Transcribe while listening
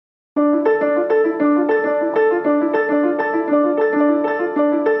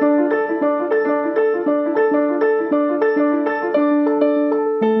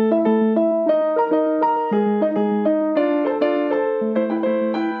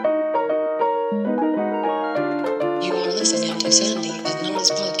Sandy and Nora's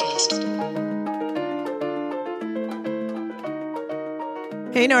podcast.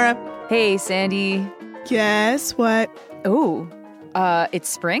 Hey, Nora. Hey, Sandy. Guess what? Oh, it's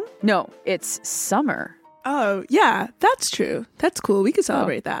spring? No, it's summer. Oh, yeah, that's true. That's cool. We could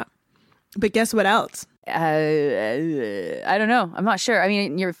celebrate that. But guess what else? I don't know. I'm not sure. I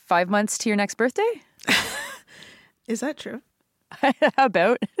mean, you're 5 months to your next birthday? Is that true? How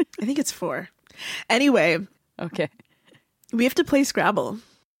about? I think it's 4. Anyway, Okay. we have to play Scrabble.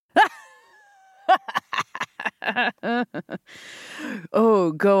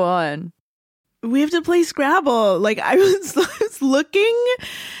 Oh, go on. We have to play Scrabble. Like, I was looking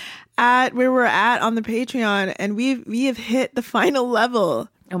at where we're at on the Patreon, and we have hit the final level.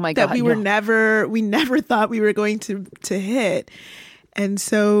 Oh my God. That we never thought we were going to hit. And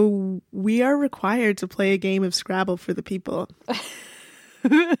so we are required to play a game of Scrabble for the people.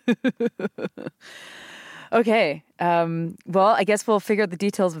 Okay. Well, I guess we'll figure out the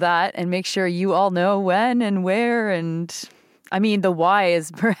details of that and make sure you all know when and where. And I mean, the why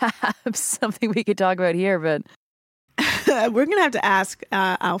is perhaps something we could talk about here, but we're going to have to ask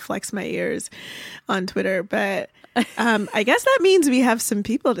I'll Flex My Ears on Twitter. But I guess that means we have some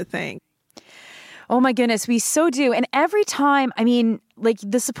people to thank. oh my goodness, we so do. And every time, I mean, like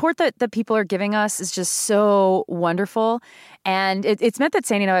the support that people are giving us is just so wonderful. And it's meant that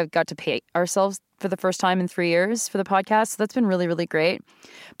Sandy and I have got to pay ourselves for the first time in 3 years for the podcast. So that's been really, really great.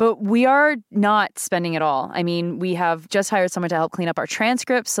 But we are not spending it all. I mean, we have just hired someone to help clean up our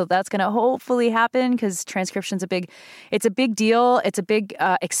transcripts. So that's going to hopefully happen because transcription's a big deal. It's a big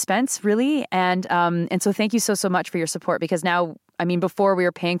expense, really. And so thank you so much for your support, because now, I mean, before we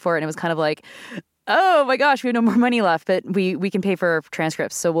were paying for it and it was kind of like, oh my gosh, we have no more money left, but we can pay for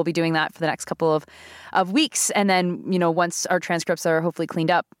transcripts. So we'll be doing that for the next couple of weeks. And then, you know, once our transcripts are hopefully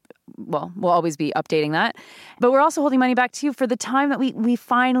cleaned up, well, we'll always be updating that. But we're also holding money back to you for the time that we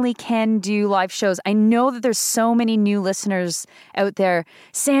finally can do live shows. I know that there's so many new listeners out there.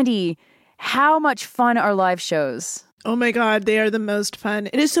 Sandy, how much fun are live shows? Oh my God, they are the most fun.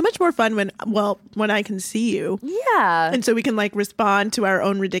 It is so much more fun when I can see you. Yeah. And so we can like respond to our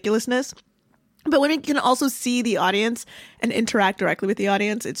own ridiculousness. But when we can also see the audience and interact directly with the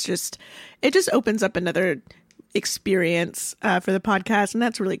audience, it just opens up another experience for the podcast. And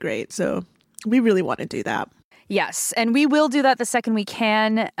that's really great. So we really want to do that. Yes, and we will do that the second we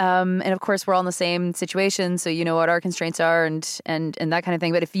can. And of course, we're all in the same situation, so you know what our constraints are and that kind of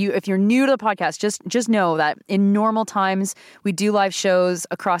thing. But if you're new to the podcast, just know that in normal times we do live shows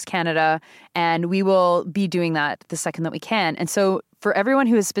across Canada, and we will be doing that the second that we can. And so for everyone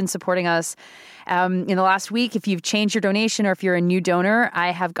who has been supporting us in the last week, if you've changed your donation or if you're a new donor,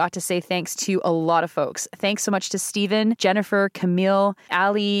 I have got to say thanks to a lot of folks. Thanks so much to Stephen, Jennifer, Camille,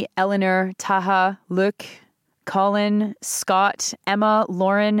 Ali, Eleanor, Taha, Luke, Colin, Scott, Emma,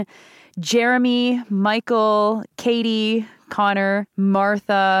 Lauren, Jeremy, Michael, Katie, Connor,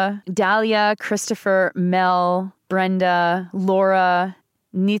 Martha, Dahlia, Christopher, Mel, Brenda, Laura,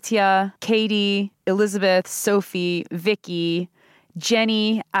 Nitya, Katie, Elizabeth, Sophie, Vicky,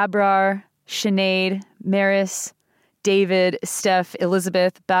 Jenny, Abrar, Sinead, Maris, David, Steph,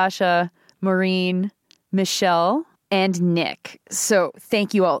 Elizabeth, Basha, Maureen, Michelle, and Nick. So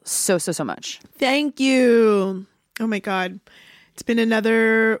thank you all so much. Thank you. Oh my God. It's been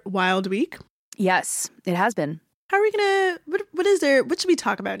another wild week. Yes, it has been. How are we going to, what should we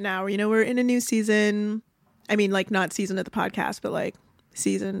talk about now? You know, we're in a new season. I mean, like not season of the podcast, but like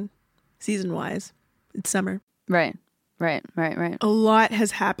season wise. It's summer. Right. A lot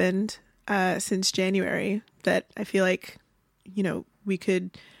has happened since January that I feel like, you know, we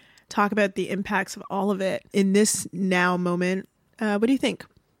could talk about the impacts of all of it in this now moment. What do you think?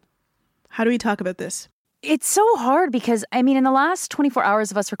 How do we talk about this? It's so hard because, I mean, in the last 24 hours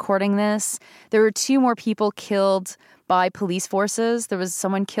of us recording this, there were 2 more people killed by police forces. There was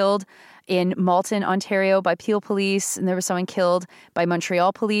someone killed in Malton, Ontario by Peel Police, and there was someone killed by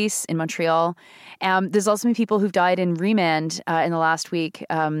Montreal Police in Montreal. There's also been people who've died in remand in the last week,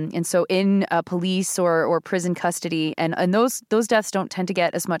 and so in police or prison custody, and those deaths don't tend to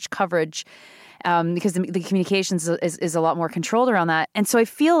get as much coverage because the communications is a lot more controlled around that. And so I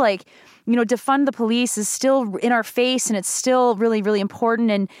feel like, you know, defund the police is still in our face, and it's still really, really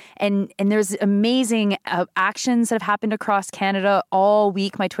important. And there's amazing actions that have happened across Canada all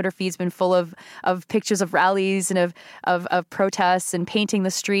week. My Twitter feed's been full of pictures of rallies and of protests and painting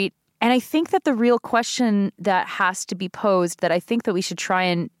the street. And I think that the real question that has to be posed, that I think that we should try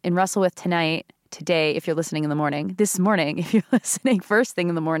and wrestle with today, if you're listening in the morning, this morning, if you're listening first thing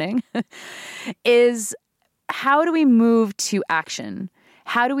in the morning, is how do we move to action?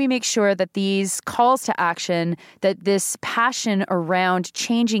 how do we make sure that these calls to action, that this passion around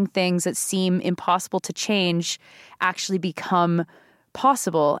changing things that seem impossible to change actually become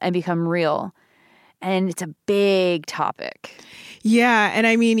possible and become real? And it's a big topic. Yeah. And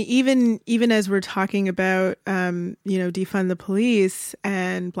I mean, even as we're talking about, defund the police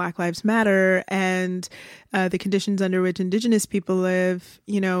and Black Lives Matter and the conditions under which Indigenous people live,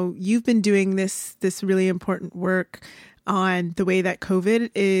 you've been doing this really important work on the way that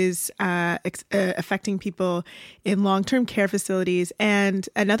COVID is affecting people in long-term care facilities. And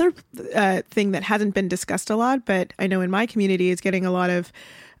another thing that hasn't been discussed a lot, but I know in my community is getting a lot of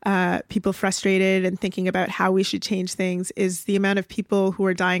people frustrated and thinking about how we should change things, is the amount of people who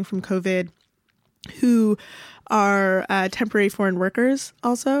are dying from COVID who are temporary foreign workers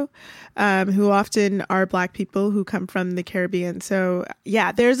also, who often are Black people who come from the Caribbean. So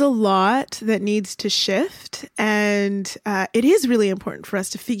yeah, there's a lot that needs to shift. And it is really important for us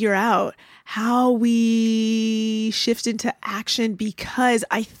to figure out how we shift into action, because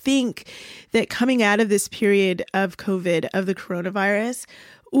I think that coming out of this period of COVID, of the coronavirus,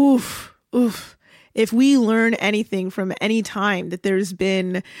 if we learn anything from any time that there's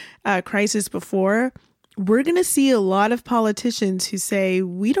been a crisis before, we're going to see a lot of politicians who say,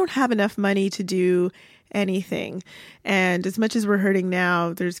 we don't have enough money to do anything. And as much as we're hurting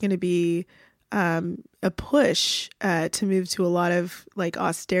now, there's going to be a push to move to a lot of like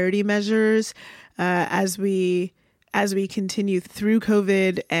austerity measures as we continue through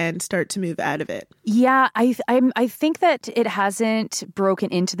COVID and start to move out of it. Yeah, I think that it hasn't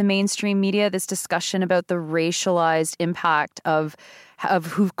broken into the mainstream media, this discussion about the racialized impact of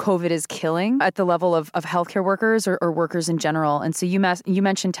who COVID is killing at the level of healthcare workers or workers in general. And so you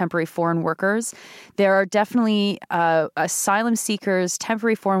mentioned temporary foreign workers. There are definitely asylum seekers,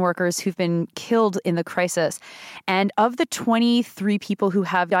 temporary foreign workers who've been killed in the crisis. And of the 23 people who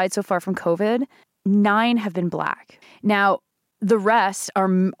have died so far from COVID, 9 have been Black. Now, the rest are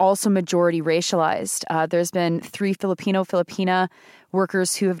also majority racialized. There's been 3 Filipina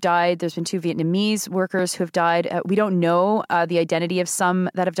workers who have died. There's been 2 Vietnamese workers who have died. We don't know the identity of some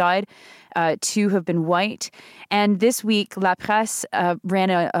that have died. 2 have been white. And this week, La Presse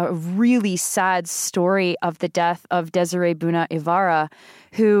ran a really sad story of the death of Desiree Buna Ibarra,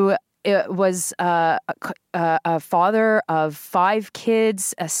 who was a father of 5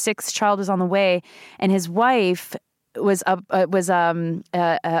 kids. A 6th child was on the way, and his wife was a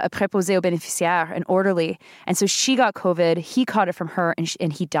préposé aux bénéficiaires, an orderly, and so she got COVID. He caught it from her,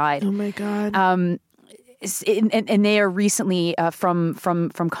 and he died. Oh my God! And they are recently from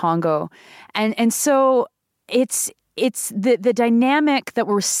Congo, and so it's the dynamic that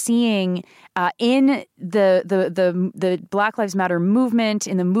we're seeing in the Black Lives Matter movement,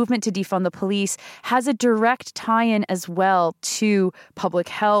 in the movement to defund the police, has a direct tie-in as well to public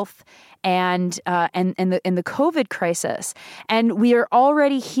health and the COVID crisis. And we are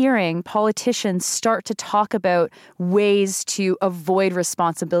already hearing politicians start to talk about ways to avoid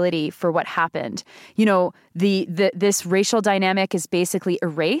responsibility for what happened. This racial dynamic is basically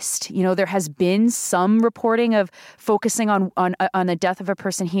erased. There has been some reporting of focusing on a death of a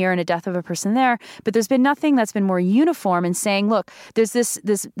person here and a death of a person there, but there's been nothing that's been more uniform in saying, look, there's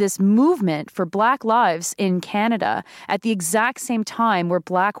this movement for Black lives in Canada at the exact same time where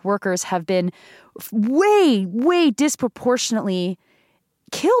Black workers have been way disproportionately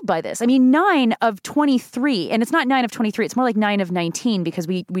killed by this. I mean, 9 of 23, and it's not 9 of 23, it's more like 9 of 19, because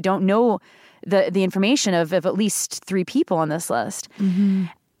we don't know the information of at least 3 people on this list. Mm-hmm.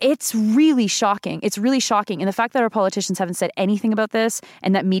 It's really shocking. It's really shocking. And the fact that our politicians haven't said anything about this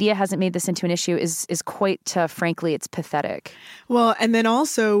and that media hasn't made this into an issue is quite, frankly, it's pathetic. Well, and then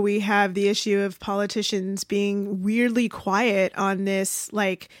also we have the issue of politicians being weirdly quiet on this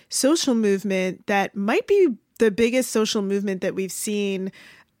like social movement that might be the biggest social movement that we've seen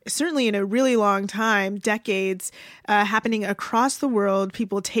certainly in a really long time, decades, happening across the world,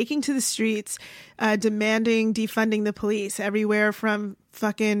 people taking to the streets, demanding defunding the police everywhere from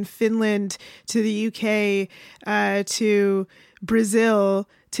fucking Finland to the UK to Brazil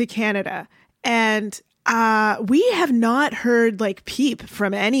to Canada. And we have not heard like peep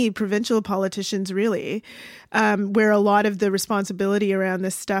from any provincial politicians really, where a lot of the responsibility around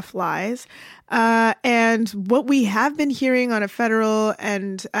this stuff lies. And what we have been hearing on a federal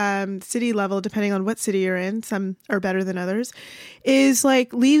and city level, depending on what city you're in, some are better than others, is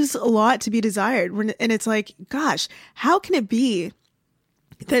like leaves a lot to be desired. And it's like, gosh, how can it be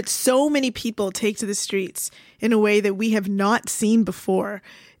that so many people take to the streets in a way that we have not seen before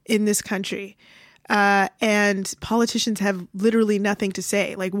in this country? and politicians have literally nothing to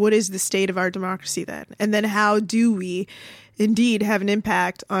say. Like, what is the state of our democracy then? And then how do we indeed have an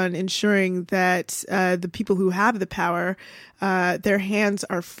impact on ensuring that the people who have the power, their hands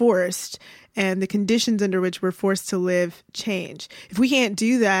are forced and the conditions under which we're forced to live change? If we can't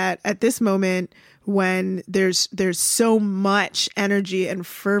do that at this moment, when there's so much energy and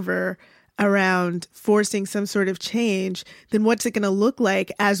fervor around forcing some sort of change, then what's it going to look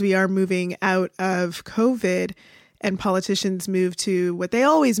like as we are moving out of COVID and politicians move to what they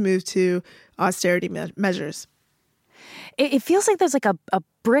always move to, austerity measures? It feels like there's like a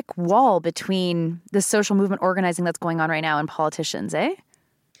brick wall between the social movement organizing that's going on right now and politicians, eh?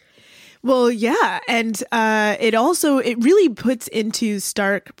 Well, yeah. And it really puts into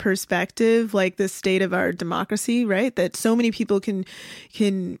stark perspective, like the state of our democracy, right? That so many people can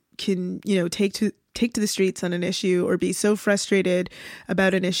take to the streets on an issue or be so frustrated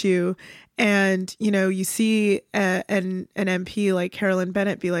about an issue. And, you see an MP like Carolyn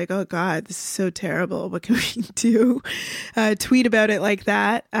Bennett be like, oh, God, this is so terrible. What can we do? Tweet about it like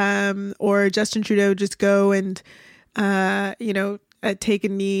that. Or Justin Trudeau just go and, take a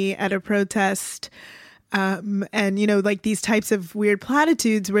knee at a protest. And, like these types of weird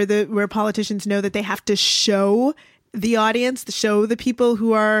platitudes where politicians know that they have to show the audience, to show the people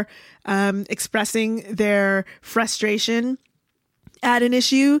who are expressing their frustration at an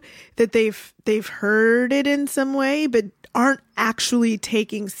issue that they've heard it in some way, but aren't actually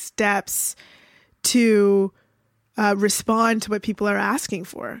taking steps to respond to what people are asking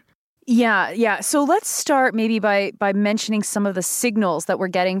for. Yeah. So let's start maybe by mentioning some of the signals that we're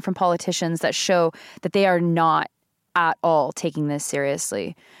getting from politicians that show that they are not at all taking this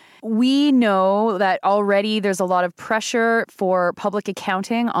seriously. We know that already there's a lot of pressure for public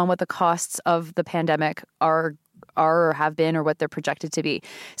accounting on what the costs of the pandemic are or have been or what they're projected to be.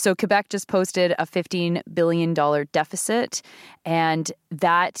 So Quebec just posted a $15 billion deficit, and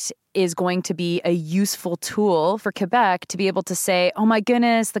that is going to be a useful tool for Quebec to be able to say, oh my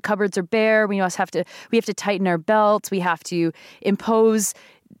goodness, the cupboards are bare. We have to tighten our belts. We have to impose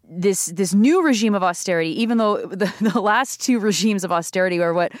this new regime of austerity, even though the last two regimes of austerity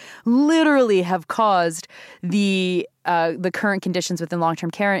are what literally have caused the current conditions within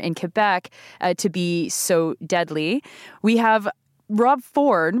long-term care in Quebec to be so deadly. We have Rob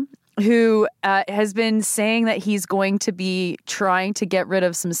Ford, who has been saying that he's going to be trying to get rid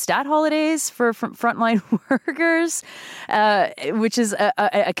of some stat holidays for frontline workers, which is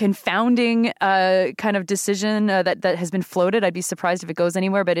a confounding kind of decision that has been floated. I'd be surprised if it goes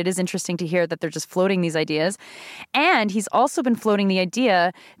anywhere, but it is interesting to hear that they're just floating these ideas. And he's also been floating the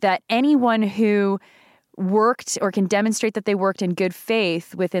idea that anyone who worked or can demonstrate that they worked in good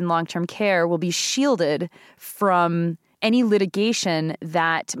faith within long-term care will be shielded from any litigation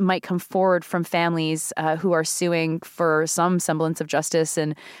that might come forward from families who are suing for some semblance of justice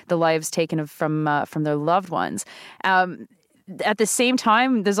and the lives taken from their loved ones. At the same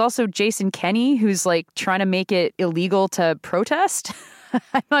time, there's also Jason Kenney, who's like trying to make it illegal to protest.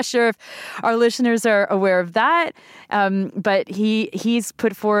 I'm not sure if our listeners are aware of that, but he's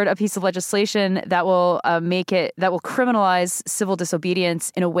put forward a piece of legislation that will criminalize civil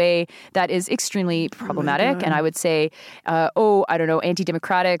disobedience in a way that is extremely problematic, and I would say,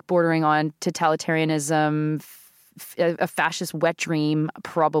 anti-democratic, bordering on totalitarianism, a fascist wet dream,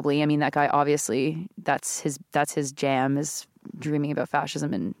 probably. I mean, that guy obviously that's his jam, is dreaming about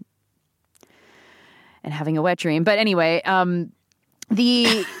fascism and having a wet dream. But anyway.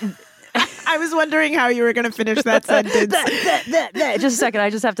 I was wondering how you were going to finish that sentence. Just a second. I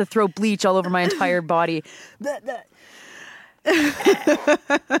just have to throw bleach all over my entire body.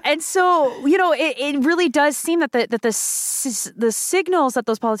 And so, it really does seem that the signals that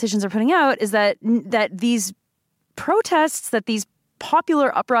those politicians are putting out is that these protests, that these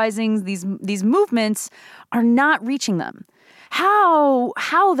popular uprisings, these movements are not reaching them.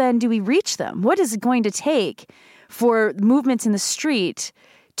 How then do we reach them? What is it going to take for movements in the street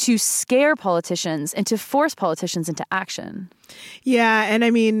to scare politicians and to force politicians into action? Yeah. And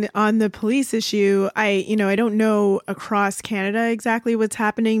I mean, on the police issue, I don't know across Canada exactly what's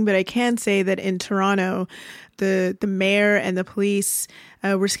happening, but I can say that in Toronto, the mayor and the police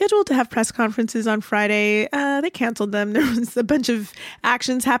were scheduled to have press conferences on Friday. They canceled them. There was a bunch of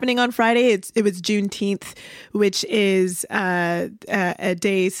actions happening on Friday. It was Juneteenth, which is a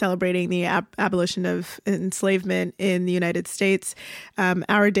day celebrating the abolition of enslavement in the United States.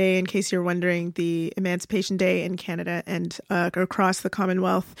 Our day, in case you're wondering, the Emancipation Day in Canada and across the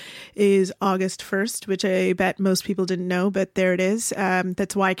Commonwealth is August 1st, which I bet most people didn't know, but there it is.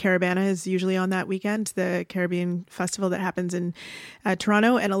 That's why Caribana is usually on that weekend, the Caribbean Caribbean festival that happens in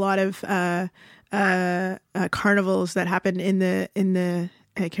Toronto, and a lot of carnivals that happen in the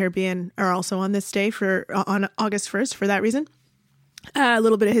Caribbean are also on this day on August 1st for that reason. A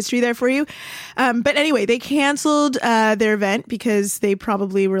little bit of history there for you. But anyway, they canceled their event because they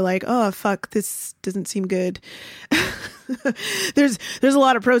probably were like, oh, fuck, this doesn't seem good. There's a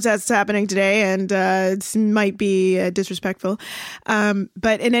lot of protests happening today, and it might be disrespectful.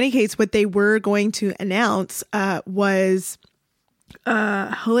 But in any case, what they were going to announce was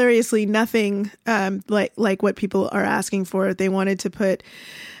hilariously nothing like what people are asking for. They wanted to put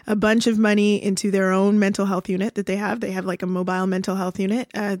a bunch of money into their own mental health unit that they have. They have like a mobile mental health unit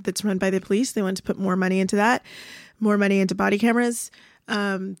that's run by the police. They wanted to put more money into that, more money into body cameras.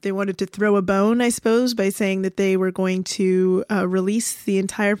 They wanted to throw a bone, I suppose, by saying that they were going to release the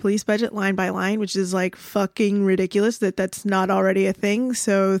entire police budget line by line, which is like fucking ridiculous that's not already a thing.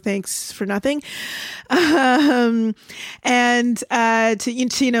 So thanks for nothing. And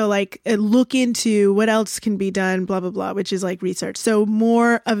to like look into what else can be done, blah, blah, blah, which is like research. So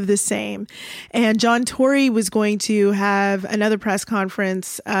more of the same. And John Tory was going to have another press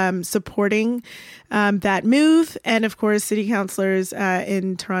conference supporting that move. And of course, city councillors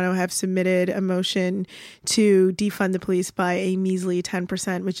in Toronto have submitted a motion to defund the police by a measly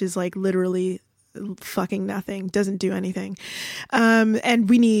 10%, which is like literally fucking nothing, doesn't do anything. And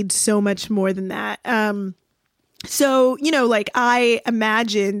we need so much more than that. So, like I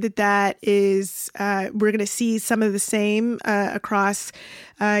imagine that is, we're going to see some of the same across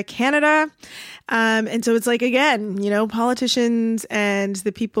Canada. And so it's like, again, politicians and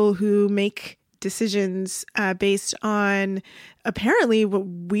the people who make decisions based on apparently what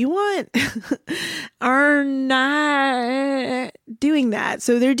we want are not doing that.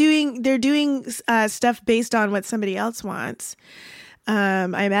 So they're doing stuff based on what somebody else wants.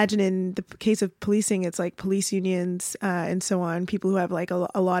 I imagine in the case of policing, it's like police unions and so on, people who have like a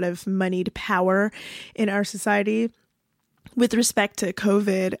lot of moneyed power in our society. With respect to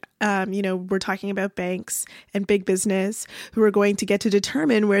COVID, we're talking about banks and big business who are going to get to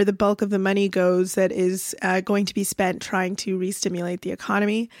determine where the bulk of the money goes that is going to be spent trying to re-stimulate the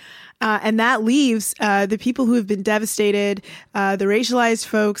economy. And that leaves the people who have been devastated, the racialized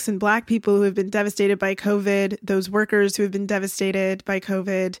folks and Black people who have been devastated by COVID, those workers who have been devastated by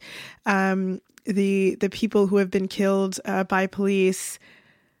COVID, the people who have been killed by police,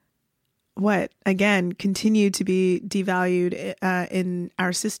 continue to be devalued in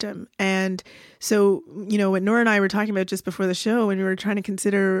our system. And so, what Nora and I were talking about just before the show, when we were trying to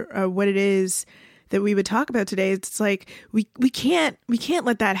consider what it is that we would talk about today, it's like we can't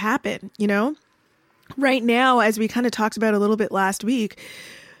let that happen. Right now, as we kind of talked about a little bit last week,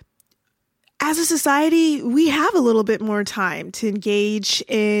 as a society, we have a little bit more time to engage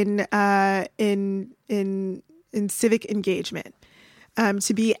in civic engagement.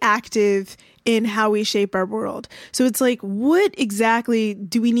 To be active in how we shape our world. So it's like, what exactly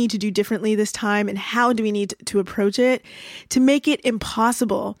do we need to do differently this time, and how do we need to approach it to make it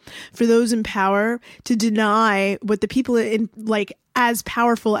impossible for those in power to deny what the people in, like, as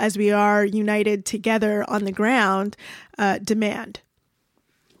powerful as we are united together on the ground, demand?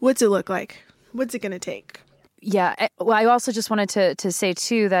 What's it look like? What's it going to take? Yeah. Well, I also just wanted to say,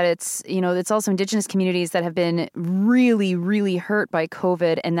 too, that it's also Indigenous communities that have been really, really hurt by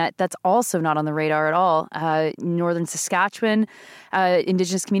COVID, and that's also not on the radar at all. Northern Saskatchewan,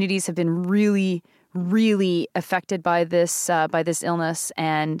 Indigenous communities have been really, really affected by this illness.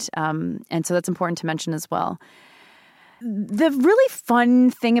 And so that's important to mention as well. The really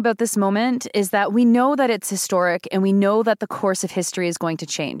fun thing about this moment is that we know that it's historic, and we know that the course of history is going to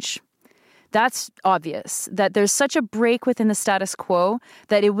change. That's obvious, that there's such a break within the status quo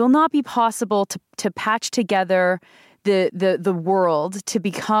that it will not be possible to patch together the world to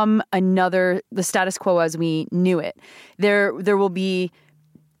become the status quo as we knew it. There will be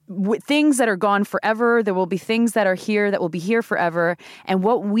things that are gone forever. There will be things that are here that will be here forever. And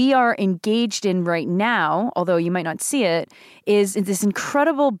what we are engaged in right now, although you might not see it, is this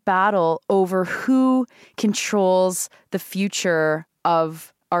incredible battle over who controls the future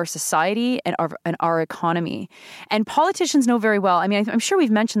of our society and our economy. And politicians know very well, I mean, I'm sure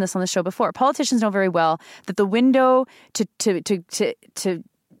we've mentioned this on the show before, politicians know very well that the window to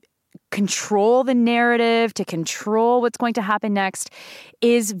control the narrative, to control what's going to happen next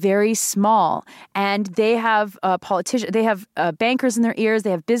is very small. And they have bankers in their ears,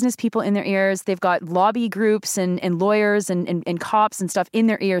 they have business people in their ears, they've got lobby groups and lawyers and cops and stuff in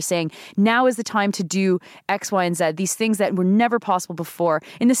their ears saying, now is the time to do X, Y, and Z, these things that were never possible before.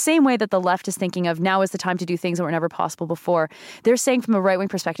 In the same way that the left is thinking of now is the time to do things that were never possible before. They're saying from a right-wing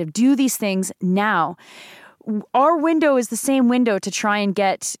perspective, do these things now. our window is the same window to try and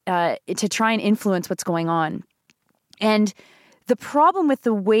influence what's going on. And the problem with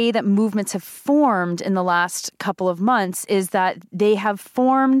the way that movements have formed in the last couple of months is that they have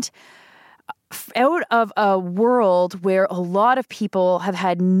formed out of a world where a lot of people have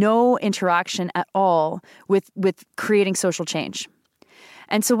had no interaction at all with creating social change.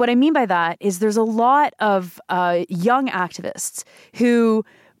 And so what I mean by that is there's a lot of young activists who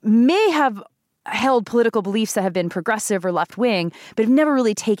may have held political beliefs that have been progressive or left-wing, but have never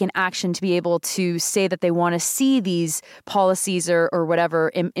really taken action to be able to say that they want to see these policies or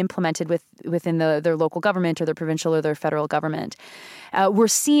whatever implemented within their local government or their provincial or their federal government. We're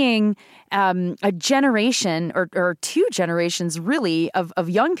seeing a generation or two generations really of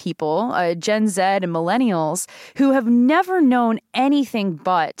young people, Gen Z and millennials, who have never known anything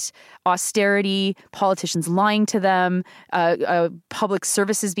but austerity, politicians lying to them, public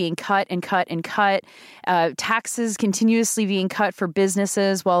services being cut and cut and cut, taxes continuously being cut for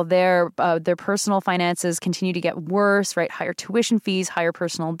businesses while their personal finances continue to get worse, right? Higher tuition fees, higher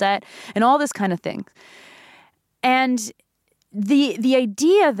personal debt, and all this kind of thing. And the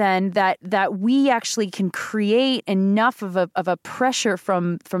idea then that we actually can create enough of a pressure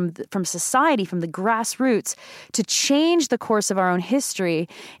from society, from the grassroots, to change the course of our own history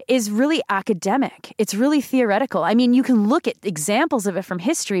is really academic. It's really theoretical. I mean, you can look at examples of it from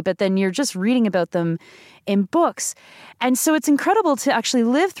history, but then you're just reading about them in books. And so it's incredible to actually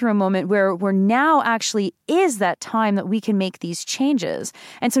live through a moment where now actually is that time that we can make these changes.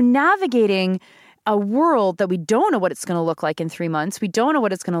 And so navigating a world that we don't know what it's going to look like in 3 months. We don't know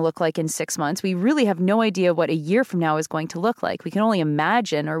what it's going to look like in 6 months. We really have no idea what a year from now is going to look like. We can only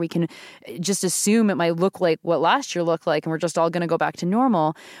imagine, or we can just assume it might look like what last year looked like, and we're just all going to go back to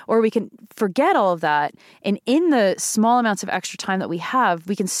normal. Or we can forget all of that. And in the small amounts of extra time that we have,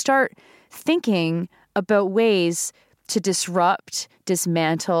 we can start thinking about ways to disrupt,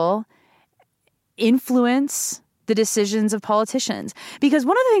 dismantle, influence the decisions of politicians. Because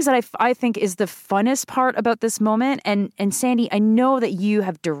one of the things that I think is the funnest part about this moment, and Sandy, I know that you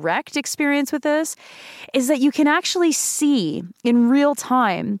have direct experience with this, is that you can actually see in real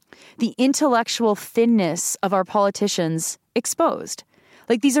time the intellectual thinness of our politicians exposed.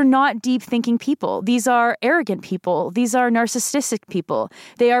 Like, these are not deep thinking people. These are arrogant people. These are narcissistic people.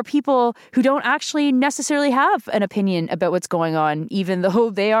 They are people who don't actually necessarily have an opinion about what's going on, even though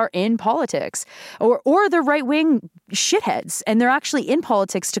they are in politics, or they're right-wing shitheads, and they're actually in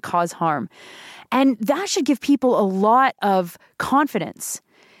politics to cause harm. And that should give people a lot of confidence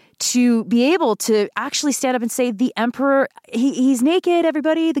to be able to actually stand up and say, the emperor, he's naked,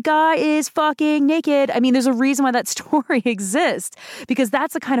 everybody. The guy is fucking naked. I mean, there's a reason why that story exists, because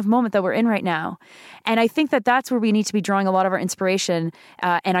that's the kind of moment that we're in right now. And I think that that's where we need to be drawing a lot of our inspiration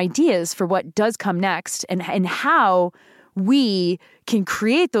and ideas for what does come next, and how we can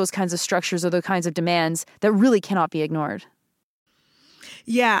create those kinds of structures or those kinds of demands that really cannot be ignored.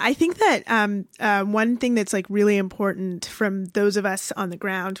 Yeah, I think that one thing that's like really important from those of us on the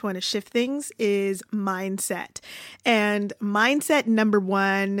ground who want to shift things is mindset. And mindset number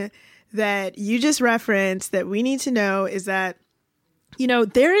one that you just referenced that we need to know is that, you know,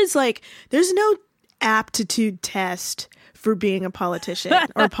 there's no aptitude test for being a politician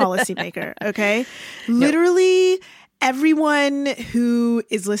or policymaker. Okay. Literally, everyone who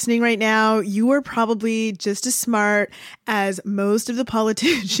is listening right now, you are probably just as smart as most of the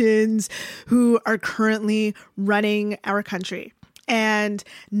politicians who are currently running our country. And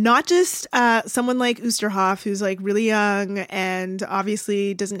not just someone like Oosterhoff, who's like really young and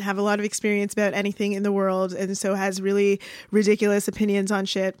obviously doesn't have a lot of experience about anything in the world, and so has really ridiculous opinions on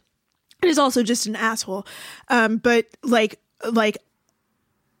shit. And is also just an asshole. But like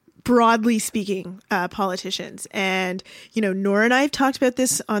broadly speaking, politicians. And, you know, Nora and I have talked about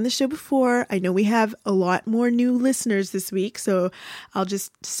this on the show before. I know we have a lot more new listeners this week, so I'll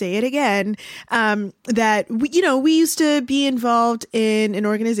just say it again, that we used to be involved in an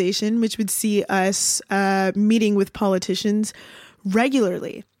organization which would see us meeting with politicians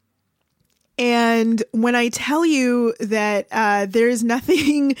regularly. And when I tell you that there is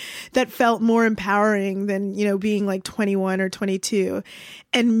nothing that felt more empowering than, you know, being like 21 or 22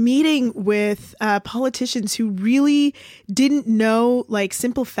 and meeting with politicians who really didn't know like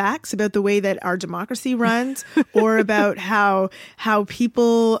simple facts about the way that our democracy runs or about how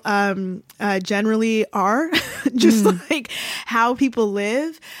people generally are, just like how people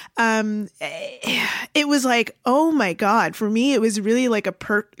live. It was like, oh my God, for me, it was really like a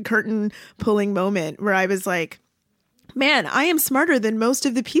curtain pulling moment where I was like, man, I am smarter than most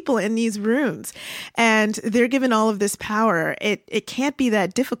of the people in these rooms. And they're given all of this power. It can't be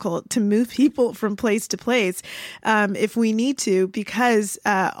that difficult to move people from place to place if we need to, because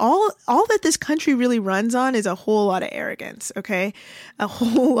all that this country really runs on is a whole lot of arrogance, okay? A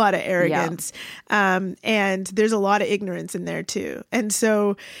whole lot of arrogance. Yeah. And there's a lot of ignorance in there too. And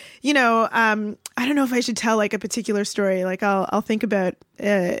so, you know, I don't know if I should tell like a particular story. Like I'll think about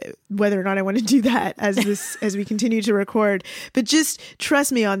whether or not I want to do that as we continue to record. But just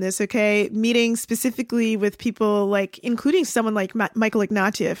trust me on this, okay? Meeting specifically with people like, including someone like Michael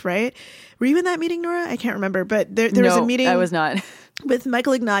Ignatieff, right? Were you in that meeting, Nora? I can't remember, but there was a meeting. I was not. With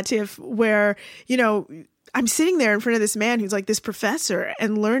Michael Ignatieff where, you know, I'm sitting there in front of this man who's like this professor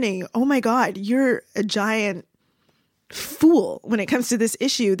and learning, oh my God, you're a giant fool when it comes to this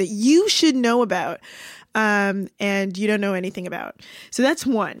issue that you should know about. And you don't know anything about. So that's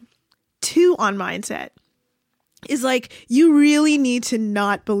one. Two, on mindset is like, you really need to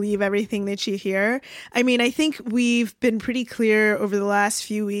not believe everything that you hear. I mean, I think we've been pretty clear over the last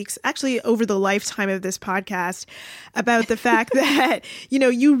few weeks, actually over the lifetime of this podcast, about the fact that, you know,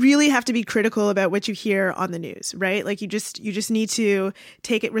 you really have to be critical about what you hear on the news, right? Like you just need to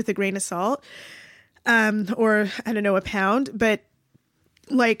take it with a grain of salt, or I don't know, a pound, but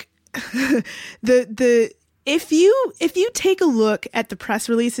like, if you take a look at the press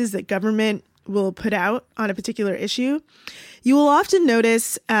releases that government will put out on a particular issue, you will often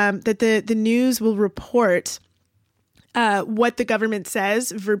notice that the news will report what the government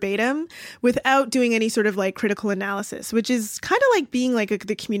says verbatim without doing any sort of like critical analysis, which is kind of like being like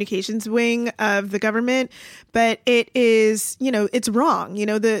the communications wing of the government. But it is, you know, it's wrong. You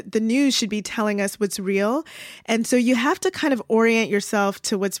know, the news should be telling us what's real. And so you have to kind of orient yourself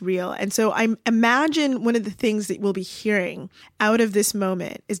to what's real. And so I imagine one of the things that we'll be hearing out of this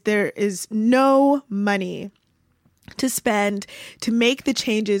moment is there is no money to spend to make the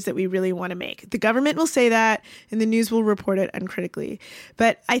changes that we really want to make. The government will say that and the news will report it uncritically.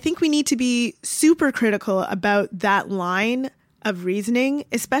 But I think we need to be super critical about that line of reasoning,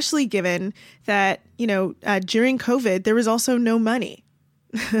 especially given that, you know, during COVID, there was also no money.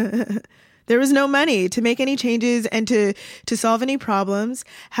 There was no money to make any changes and to solve any problems.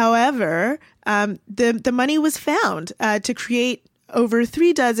 However, the money was found to create over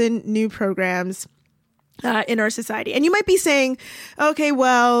 36 new programs in our society. And you might be saying, okay,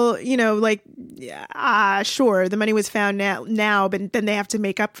 well, you know, like, sure, the money was found now, but then they have to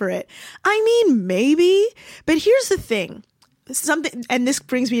make up for it. I mean, maybe, but here's the thing. Something, and this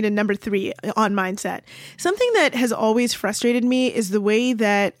brings me to number 3 on mindset. Something that has always frustrated me is the way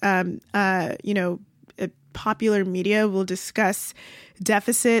that, you know, popular media will discuss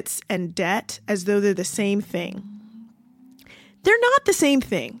deficits and debt as though they're the same thing. They're not the same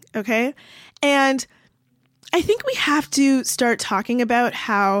thing, okay? And I think we have to start talking about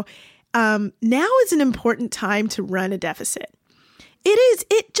how now is an important time to run a deficit.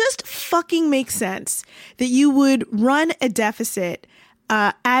 It just fucking makes sense that you would run a deficit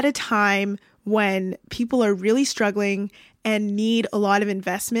at a time when people are really struggling and need a lot of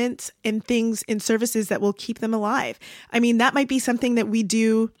investments in things, in services that will keep them alive. I mean, that might be something that we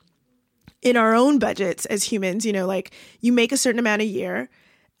do in our own budgets as humans, you know, like you make a certain amount a year.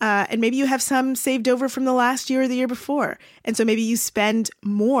 And maybe you have some saved over from the last year or the year before. And so maybe you spend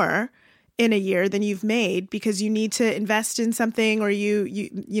more in a year than you've made because you need to invest in something, or you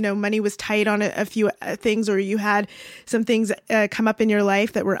know, money was tight on a few things, or you had some things come up in your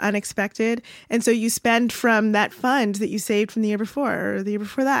life that were unexpected. And so you spend from that fund that you saved from the year before or the year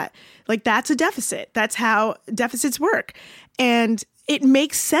before that. Like that's a deficit. That's how deficits work. And it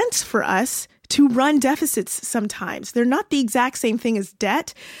makes sense for us to run deficits sometimes. They're not the exact same thing as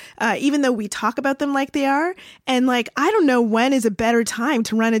debt, even though we talk about them like they are. And like, I don't know when is a better time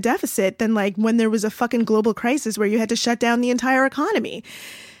to run a deficit than like when there was a fucking global crisis where you had to shut down the entire economy.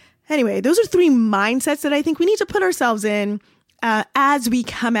 Anyway, those are 3 mindsets that I think we need to put ourselves in as we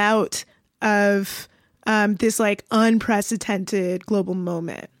come out of this like unprecedented global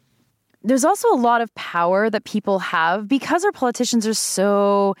moment. There's also a lot of power that people have because our politicians are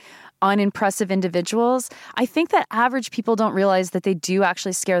so unimpressive individuals. I think that average people don't realize that they do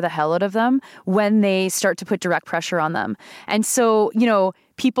actually scare the hell out of them when they start to put direct pressure on them. And so, you know,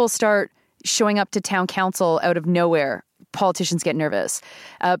 people start showing up to town council out of nowhere politicians get nervous.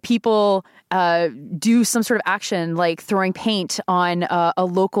 People do some sort of action like throwing paint on a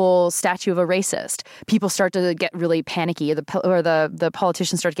local statue of a racist. People start to get really panicky, or the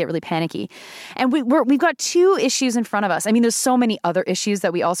politicians start to get really panicky. And we've got two issues in front of us. I mean, there's so many other issues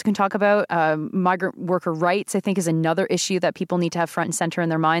that we also can talk about. Migrant worker rights, I think, is another issue that people need to have front and center in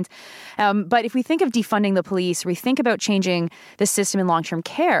their minds. But if we think of defunding the police, we think about changing the system in long-term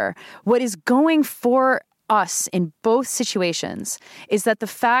care, what is going for us in both situations is that the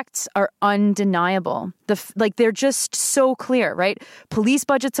facts are undeniable. They're just so clear, right? Police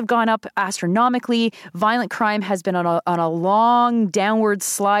budgets have gone up astronomically. Violent crime has been on a long downward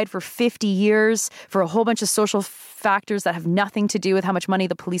slide for 50 years for a whole bunch of social factors that have nothing to do with how much money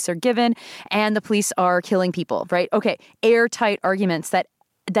the police are given, and the police are killing people, right? Okay, airtight arguments that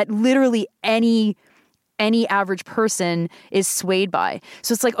literally any average person is swayed by.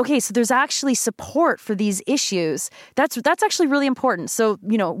 So it's like, okay, so there's actually support for these issues. That's actually really important. So,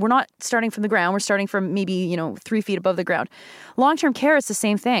 we're not starting from the ground. We're starting from maybe, 3 feet above the ground. Long-term care is the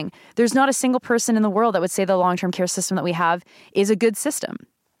same thing. There's not a single person in the world that would say the long-term care system that we have is a good system.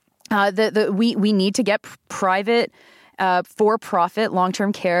 We need to get private for-profit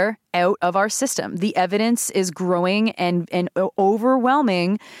long-term care out of our system. The evidence is growing and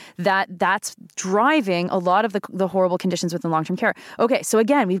overwhelming that's driving a lot of the horrible conditions within long-term care. Okay, so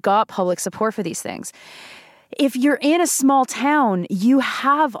again, we've got public support for these things. If you're in a small town, you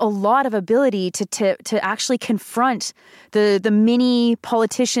have a lot of ability to actually confront the mini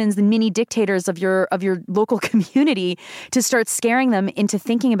politicians, the mini dictators of your local community, to start scaring them into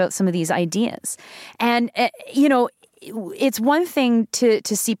thinking about some of these ideas. And it's one thing to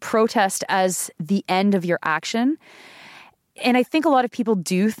see protest as the end of your action. And I think a lot of people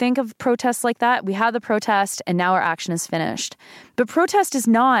do think of protests like that. We had the protest and now our action is finished. But protest is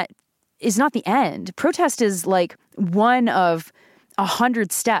not the end. Protest is like one of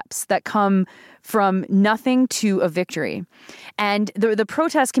 100 steps that come from nothing to a victory. And the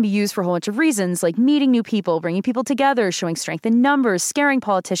protest can be used for a whole bunch of reasons, like meeting new people, bringing people together, showing strength in numbers, scaring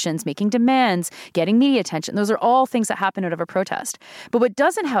politicians, making demands, getting media attention. Those are all things that happen out of a protest. But what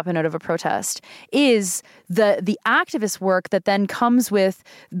doesn't happen out of a protest is the activist work that then comes with,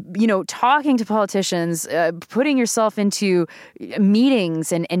 talking to politicians, putting yourself into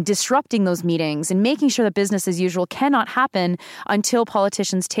meetings and disrupting those meetings and making sure that business as usual cannot happen until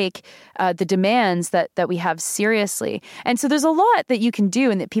politicians take the demands that we have seriously. And so there's a lot that you can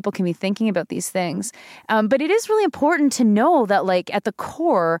do and that people can be thinking about these things. But it is really important to know that, like, at the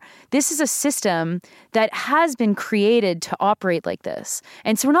core, this is a system that has been created to operate like this.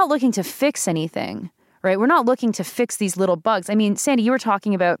 And so we're not looking to fix anything. Right? We're not looking to fix these little bugs. I mean, Sandy, you were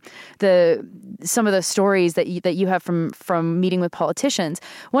talking about some of the stories that you have from meeting with politicians.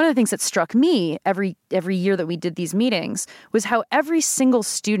 One of the things that struck me every year that we did these meetings was how every single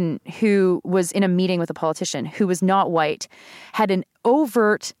student who was in a meeting with a politician who was not white had an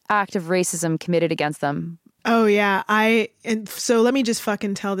overt act of racism committed against them. Oh, yeah. So let me just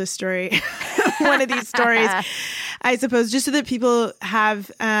fucking tell this story. One of these stories, I suppose, just so that people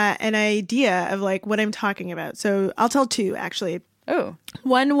have an idea of like what I'm talking about. So I'll tell two, actually. Oh.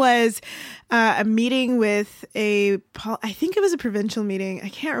 One was a meeting with I think it was a provincial meeting. I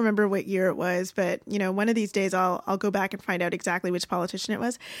can't remember what year it was, but one of these days I'll go back and find out exactly which politician it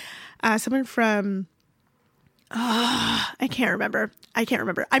was. Someone from... I can't remember. I'm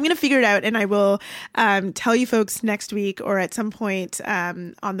going to figure it out and I will tell you folks next week or at some point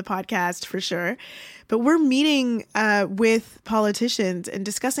on the podcast for sure. But we're meeting with politicians and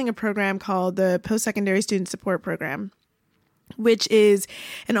discussing a program called the Post-Secondary Student Support Program, which is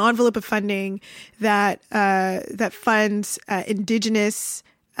an envelope of funding that funds Indigenous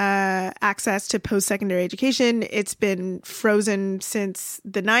access to post-secondary education. It's been frozen since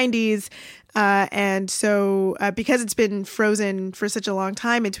the 90s. And so because it's been frozen for such a long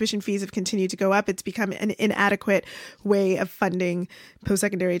time and tuition fees have continued to go up, it's become an inadequate way of funding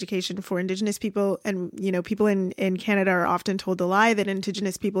post-secondary education for Indigenous people. And, people in Canada are often told the lie that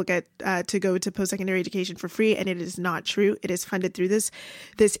Indigenous people get to go to post-secondary education for free. And it is not true. It is funded through this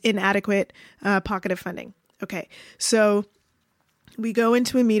inadequate pocket of funding. Okay, so we go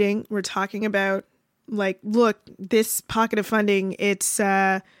into a meeting. We're talking about, like, look, this pocket of funding, it's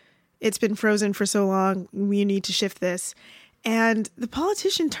been frozen for so long. We need to shift this. And the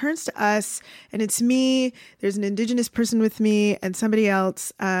politician turns to us, and it's me. There's an Indigenous person with me and somebody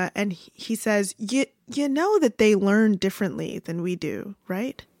else. And he says, you know that they learn differently than we do,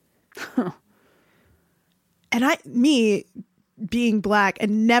 right? And being Black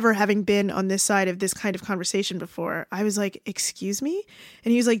and never having been on this side of this kind of conversation before, I was like, excuse me?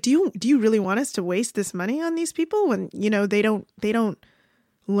 And he was like, do you really want us to waste this money on these people when, they don't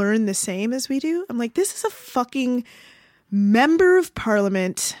learn the same as we do? I'm like, this is a fucking member of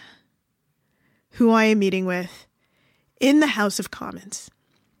parliament who I am meeting with in the House of Commons,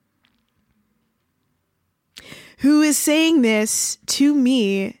 who is saying this to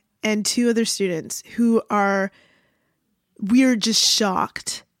me and two other students we're just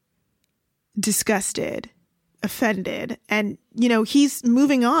shocked, disgusted, offended. And, he's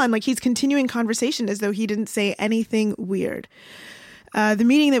moving on, like he's continuing conversation as though he didn't say anything weird. The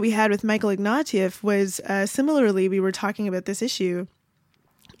meeting that we had with Michael Ignatieff was similarly, we were talking about this issue.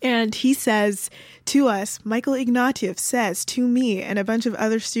 And he says to us, Michael Ignatieff says to me and a bunch of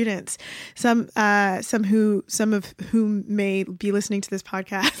other students, some of whom may be listening to this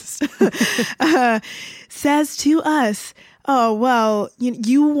podcast, says to us, oh, well,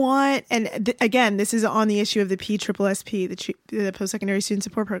 you want, and again, this is on the issue of the PSSP, the Post-Secondary Student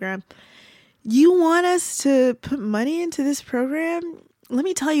Support Program. You want us to put money into this program? Let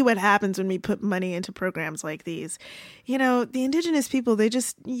me tell you what happens when we put money into programs like these. The Indigenous people, they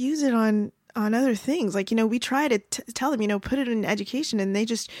just use it on other things. Like, we try to tell them, put it in education, and they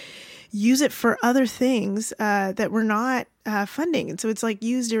just use it for other things that we're not funding. And so it's like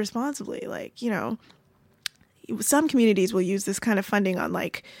used irresponsibly. Like, some communities will use this kind of funding on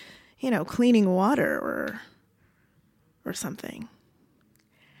like, cleaning water or something.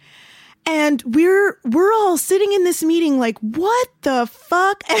 And we're all sitting in this meeting like, what the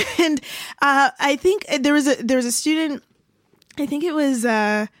fuck? And I think there was a student, I think it was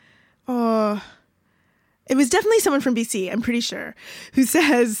definitely someone from BC, I'm pretty sure, who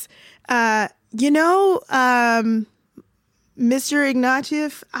says, Mr.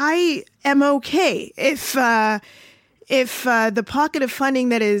 Ignatieff, I am okay if the pocket of funding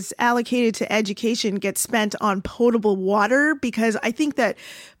that is allocated to education gets spent on potable water, because I think that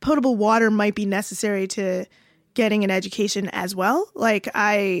potable water might be necessary to getting an education as well. Like,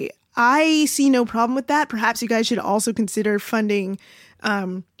 I see no problem with that. Perhaps you guys should also consider funding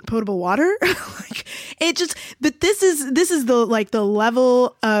potable water. But this is the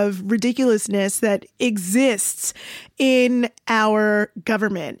level of ridiculousness that exists in our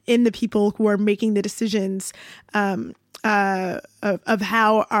government, in the people who are making the decisions of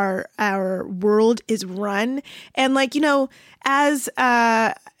how our world is run. And as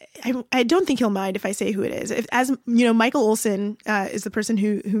I don't think he'll mind if I say who it is. As Michael Olson is the person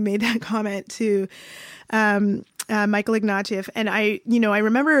who made that comment to Michael Ignatieff, and I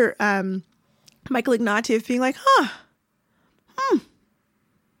remember Michael Ignatieff being like,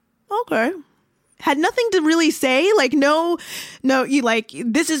 okay. Had nothing to really say, like, no, you like,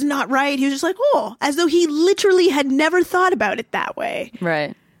 this is not right. He was just like, oh, as though he literally had never thought about it that way.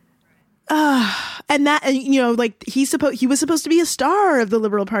 Right. And that, he was supposed to be a star of the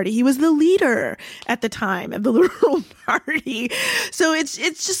Liberal Party. He was the leader at the time of the Liberal Party. So it's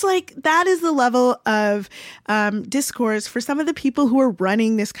just like, that is the level of discourse for some of the people who are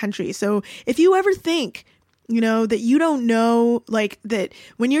running this country. So if you ever think, that you don't know, like, that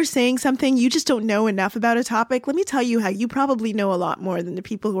when you're saying something, you just don't know enough about a topic, let me tell you how you probably know a lot more than the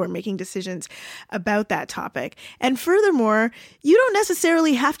people who are making decisions about that topic. And furthermore, you don't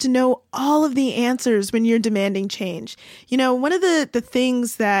necessarily have to know all of the answers when you're demanding change. One of the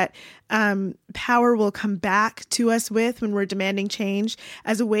things that power will come back to us with when we're demanding change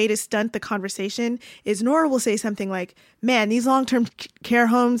as a way to stunt the conversation is Nora will say something like, man, these long-term care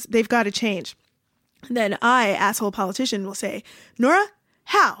homes, they've got to change. Then I, asshole politician, will say, Nora,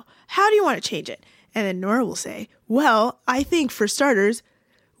 how? How do you want to change it? And then Nora will say, well, I think for starters,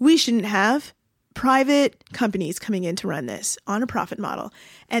 we shouldn't have private companies coming in to run this on a profit model.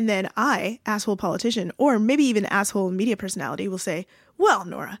 And then I, asshole politician, or maybe even asshole media personality, will say, well,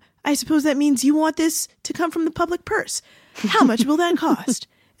 Nora, I suppose that means you want this to come from the public purse. How much will that cost?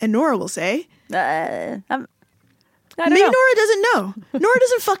 And Nora will say, Maybe Nora doesn't know. Nora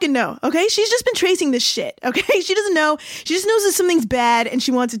doesn't fucking know, okay? She's just been tracing this shit, okay? She doesn't know. She just knows that something's bad and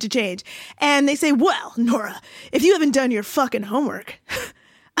she wants it to change. And they say, well, Nora, if you haven't done your fucking homework,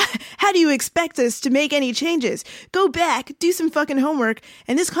 how do you expect us to make any changes? Go back, do some fucking homework,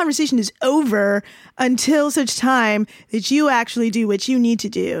 and this conversation is over until such time that you actually do what you need to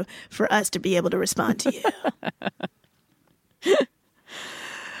do for us to be able to respond to you.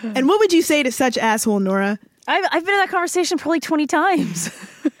 And what would you say to such asshole, Nora? I've been in that conversation probably 20 times.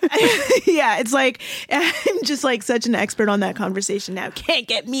 Yeah, it's like, I'm just like such an expert on that conversation now. Can't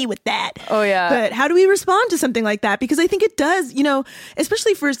get me with that. Oh, yeah. But how do we respond to something like that? Because I think it does, you know,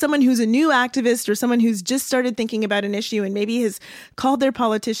 especially for someone who's a new activist or someone who's just started thinking about an issue and maybe has called their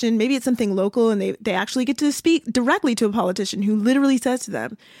politician, maybe it's something local and they actually get to speak directly to a politician who literally says to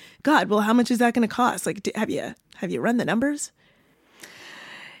them, God, well, how much is that going to cost? Like, have you run the numbers?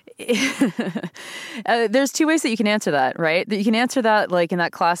 There's two ways that you can answer that, right? That you can answer that like in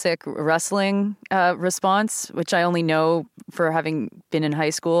that classic wrestling response, which I only know for having been in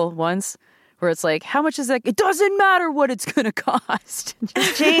high school once, where it's like, how much is that? It doesn't matter what it's going to cost.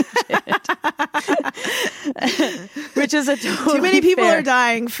 Just change it. Which is a totally too many people fair. are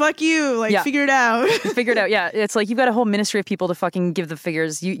dying. Fuck you. Like, figure it out. Figure it out. Yeah. It's like you've got a whole ministry of people to fucking give the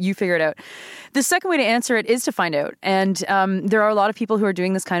figures. You figure it out. The second way to answer it is to find out. And there are a lot of people who are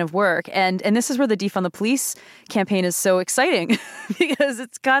doing this kind of work. And this is where the Defund the Police campaign is so exciting because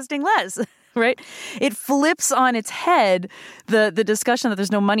it's costing less. Right? It flips on its head the discussion that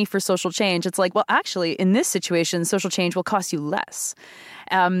there's no money for social change. It's like, well, actually, in this situation, social change will cost you less.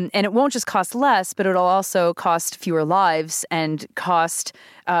 And it won't just cost less, but it'll also cost fewer lives and cost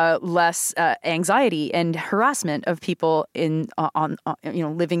less anxiety and harassment of people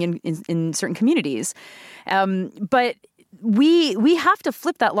living in certain communities. But we have to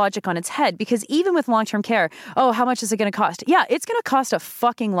flip that logic on its head, because even with long-term care, how much is it going to cost? Yeah, it's going to cost a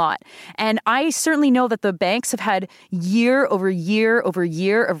fucking lot. And I certainly know that the banks have had year over year over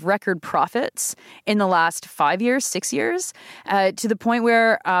year of record profits in the last 5 years, 6 years, to the point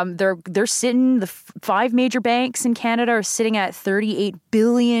where they're sitting, the five major banks in Canada are sitting at $38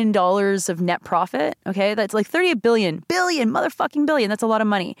 billion of net profit. Okay, that's like 38 billion motherfucking billion. That's a lot of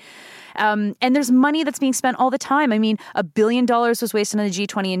money. And there's money that's being spent all the time. I mean, $1 billion was wasted on the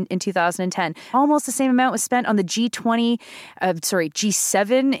G20 in 2010. Almost the same amount was spent on the G7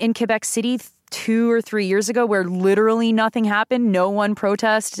 in Quebec City 2 or 3 years ago, where literally nothing happened. No one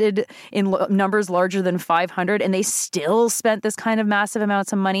protested in numbers larger than 500, and they still spent this kind of massive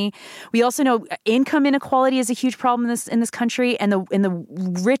amounts of money. We also know income inequality is a huge problem in this country, and the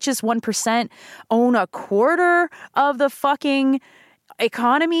richest 1% own a quarter of the fucking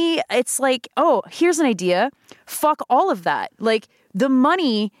economy. It's like, here's an idea. Fuck all of that. Like, the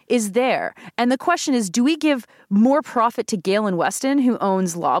money is there. And the question is, do we give more profit to Galen Weston, who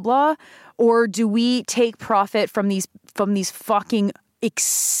owns Loblaw, or do we take profit from these fucking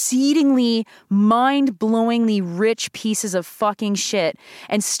exceedingly mind-blowingly rich pieces of fucking shit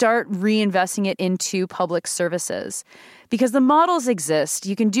and start reinvesting it into public services? Because the models exist.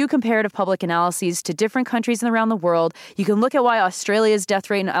 You can do comparative public analyses to different countries around the world. You can look at why Australia's death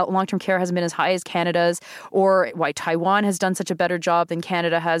rate in long-term care hasn't been as high as Canada's, or why Taiwan has done such a better job than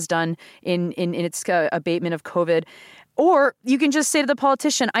Canada has done in its abatement of COVID. Or you can just say to the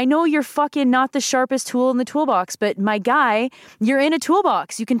politician, I know you're fucking not the sharpest tool in the toolbox, but my guy, you're in a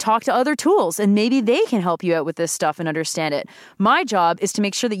toolbox. You can talk to other tools and maybe they can help you out with this stuff and understand it. My job is to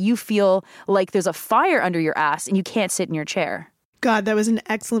make sure that you feel like there's a fire under your ass and you can't sit in your chair. God, that was an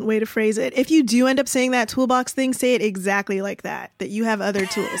excellent way to phrase it. If you do end up saying that toolbox thing, say it exactly like that you have other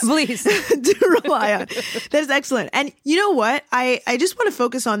tools. Please. to rely on. That is excellent. And you know what? I just want to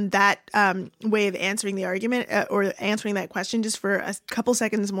focus on that way of answering the argument or answering that question just for a couple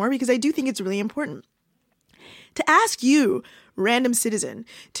seconds more, because I do think it's really important. To ask you, random citizen,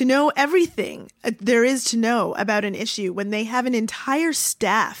 to know everything there is to know about an issue when they have an entire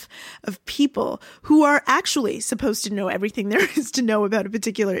staff of people who are actually supposed to know everything there is to know about a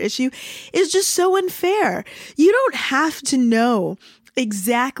particular issue is just so unfair. You don't have to know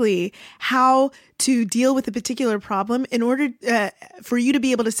exactly how to deal with a particular problem in order for you to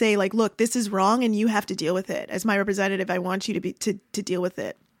be able to say, like, look, this is wrong and you have to deal with it. As my representative, I want you to deal with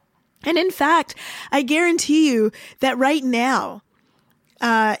it. And in fact, I guarantee you that right now,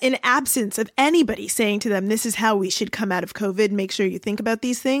 in absence of anybody saying to them, this is how we should come out of COVID, make sure you think about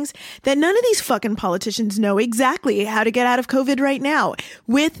these things, that none of these fucking politicians know exactly how to get out of COVID right now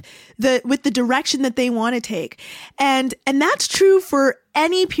with the direction that they want to take. And that's true for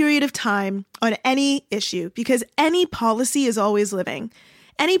any period of time on any issue, because any policy is always living.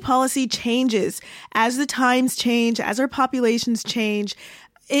 Any policy changes as the times change, as our populations change.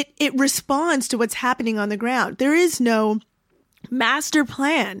 It responds to what's happening on the ground. There is no master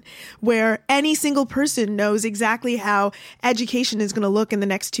plan where any single person knows exactly how education is going to look in the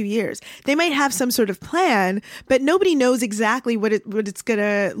next 2 years. They might have some sort of plan, but nobody knows exactly what it's going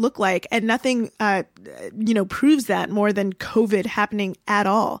to look like. And nothing, proves that more than COVID happening at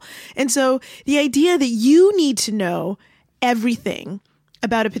all. And so the idea that you need to know everything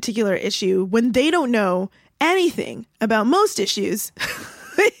about a particular issue when they don't know anything about most issues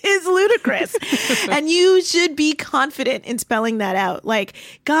is ludicrous. And you should be confident in spelling that out. Like,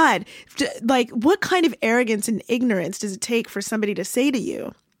 God, like, what kind of arrogance and ignorance does it take for somebody to say to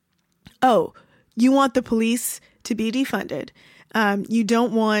you, oh, you want the police to be defunded? You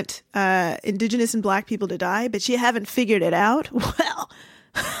don't want Indigenous and Black people to die, but you haven't figured it out? Well,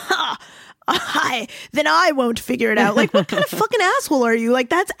 then I won't figure it out. Like, what kind of fucking asshole are you? Like,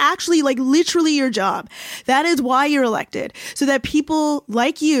 that's actually like literally your job. That is why you're elected, so that people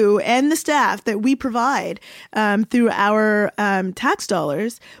like you and the staff that we provide through our tax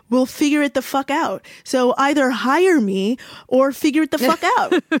dollars will figure it the fuck out. So either hire me or figure it the fuck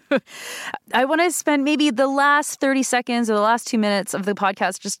out. I want to spend maybe the last 30 seconds or the last 2 minutes of the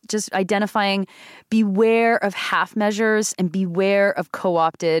podcast just identifying, beware of half measures and beware of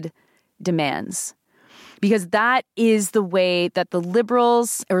co-opted demands. Because that is the way that the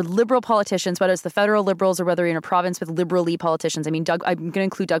liberals or liberal politicians, whether it's the federal liberals or whether you're in a province with liberal-y politicians, I mean, I'm going to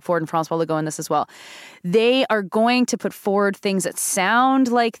include Doug Ford and Francois Legault in this as well. They are going to put forward things that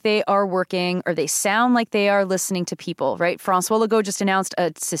sound like they are working or they sound like they are listening to people, right? Francois Legault just announced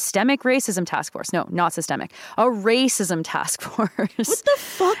a systemic racism task force. No, not systemic. A racism task force. What the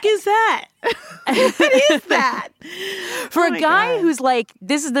fuck is that? What is that? For a guy who's like,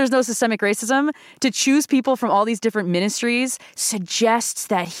 there's no systemic racism, to choose people from all these different ministries suggests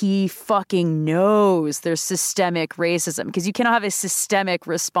that he fucking knows there's systemic racism, because you cannot have a systemic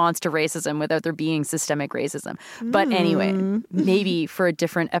response to racism without there being systemic racism. But anyway, maybe for a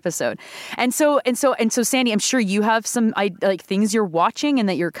different episode. And so Sandy, I'm sure you have some like things you're watching and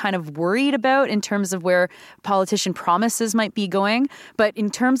that you're kind of worried about in terms of where politician promises might be going. But in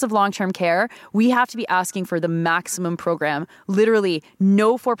terms of long-term care, we have to be asking for the maximum program. Literally,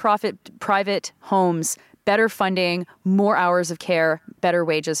 no for-profit private homes, better funding, more hours of care, better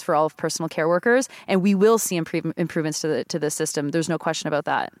wages for all of personal care workers, and we will see improvements to the system. There's no question about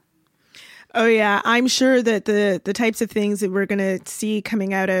that. Oh, yeah. I'm sure that the types of things that we're going to see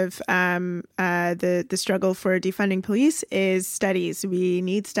coming out of the struggle for defunding police is studies. We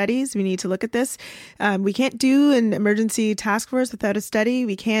need studies. We need to look at this. We can't do an emergency task force without a study.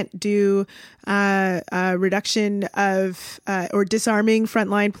 We can't do a reduction of or disarming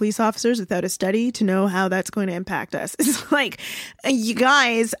frontline police officers without a study to know how that's going to impact us. It's like, you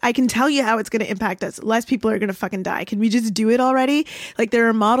guys, I can tell you how it's going to impact us. Less people are going to fucking die. Can we just do it already? Like, there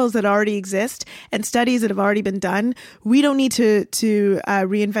are models that already exist and studies that have already been done. We don't need to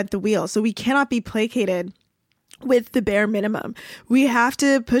reinvent the wheel. So we cannot be placated with the bare minimum. We have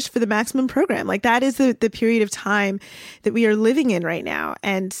to push for the maximum program. Like, that is the period of time that we are living in right now.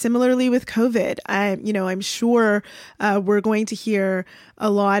 And similarly with COVID, I'm sure we're going to hear a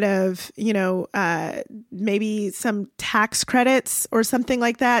lot of, maybe some tax credits or something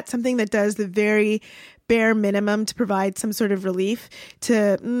like that, something that does the very bare minimum to provide some sort of relief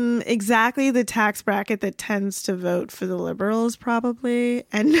to exactly the tax bracket that tends to vote for the Liberals, probably,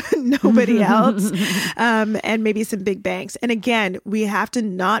 and nobody else, and maybe some big banks. And again, we have to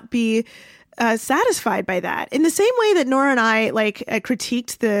not be satisfied by that. In the same way that Nora and I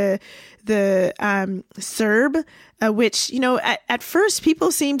critiqued the CERB, which, at first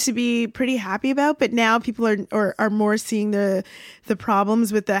people seemed to be pretty happy about, but now people are more seeing the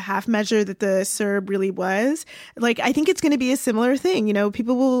problems with the half measure that the CERB really was. Like, I think it's going to be a similar thing.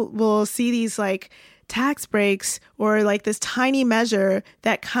 People will see these tax breaks or this tiny measure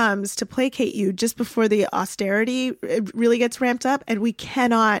that comes to placate you just before the austerity really gets ramped up. And we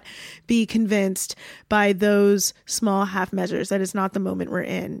cannot be convinced by those small half measures. That is not the moment we're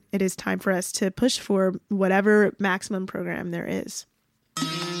in. It is time for us to push for whatever maximum program there is.